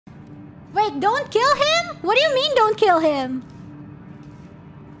Wait, don't kill him? What do you mean don't kill him?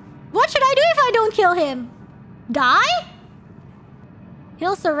 What should I do if I don't kill him? Die?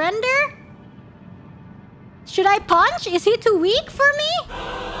 He'll surrender? Should I punch? Is he too weak for me?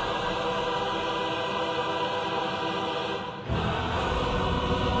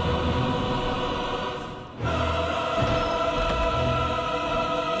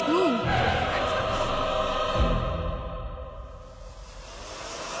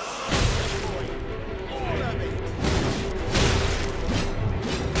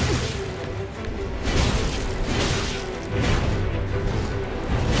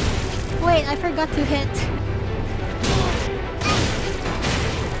 Wait, I forgot to hit.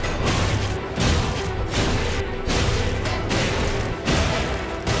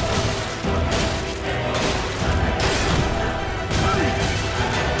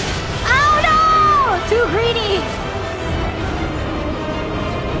 Oh no! Too greedy!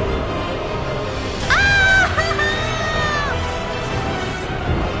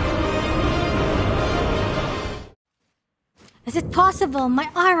 Is it possible? My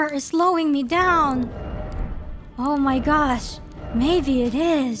armor is slowing me down. Oh my gosh. Maybe it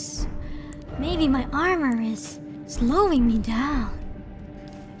is. Maybe my armor is slowing me down.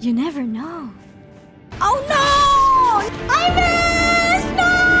 You never know. Oh no! I missed!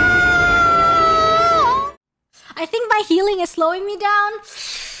 No! I think my healing is slowing me down.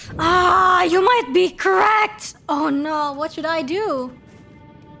 Ah, you might be correct. Oh no, what should I do?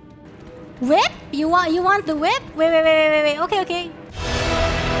 Whip? You want the whip? Wait. Okay.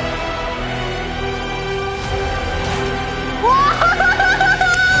 Whoa!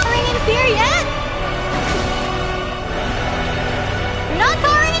 Cowering in fear yet? You're not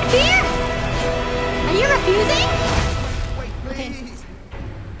cowering in fear? Are you refusing? Wait, please.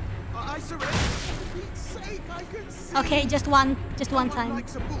 I surrender. For Pete's sake, I can see. Okay, just one time.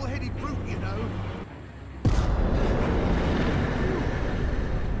 Like a bull-headed brute, you know.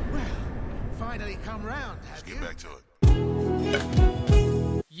 Finally come round, have you? Let's get back to it.